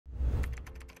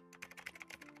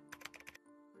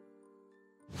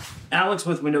Alex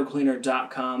with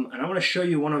windowcleaner.com, and I want to show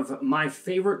you one of my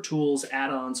favorite tools,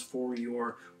 add-ons for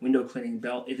your window cleaning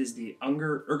belt. It is the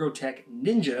Unger ErgoTec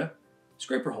Ninja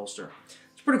scraper holster.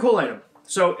 It's a pretty cool item.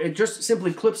 So it just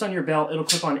simply clips on your belt. It'll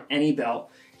clip on any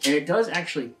belt, and it does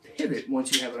actually pivot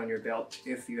once you have it on your belt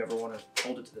if you ever want to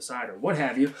hold it to the side or what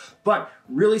have you. But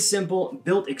really simple,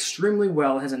 built extremely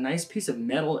well. It has a nice piece of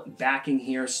metal backing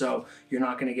here, so you're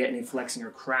not going to get any flexing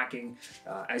or cracking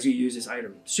as you use this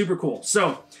item. Super cool.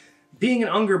 So being an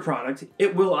Unger product,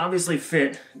 it will obviously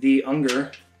fit the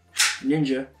Unger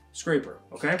Ninja scraper,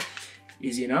 okay?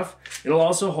 Easy enough. It'll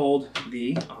also hold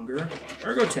the Unger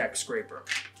ErgoTec scraper.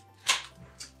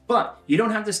 But you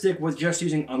don't have to stick with just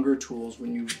using Unger tools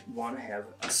when you want to have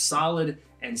a solid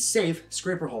and safe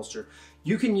scraper holster.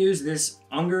 You can use this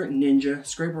Unger Ninja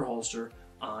scraper holster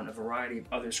on a variety of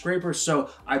other scrapers. So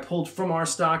I pulled from our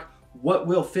stock what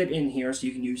will fit in here, so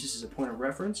you can use this as a point of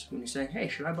reference when you say, hey,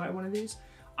 should I buy one of these?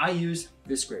 I use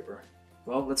this scraper.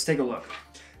 Well, let's take a look.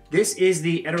 This is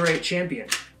the ErgoTec Champion.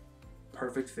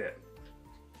 Perfect fit.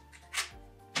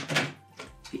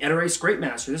 The ErgoTec Scrape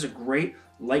Master. This is a great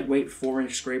lightweight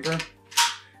 4-inch scraper.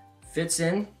 Fits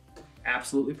in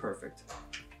absolutely perfect.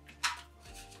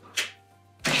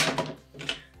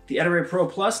 The ErgoTec Pro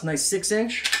Plus, nice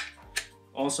 6-inch.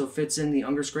 Also fits in the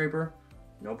Unger scraper,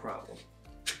 no problem.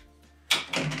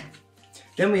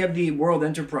 Then we have the World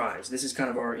Enterprise. This is kind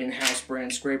of our in-house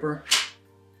brand scraper.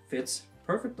 Fits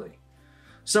perfectly.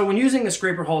 So when using a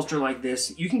scraper holster like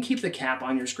this, you can keep the cap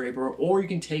on your scraper, or you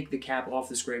can take the cap off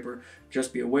the scraper.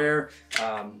 Just be aware,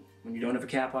 when you don't have a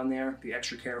cap on there, be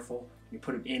extra careful when you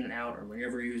put it in and out or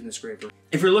whenever you're using the scraper.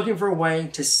 If you're looking for a way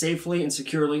to safely and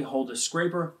securely hold a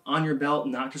scraper on your belt,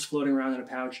 not just floating around in a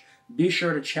pouch, be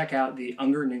sure to check out the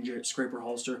Unger Ninja scraper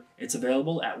holster. It's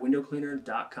available at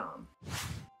windowcleaner.com.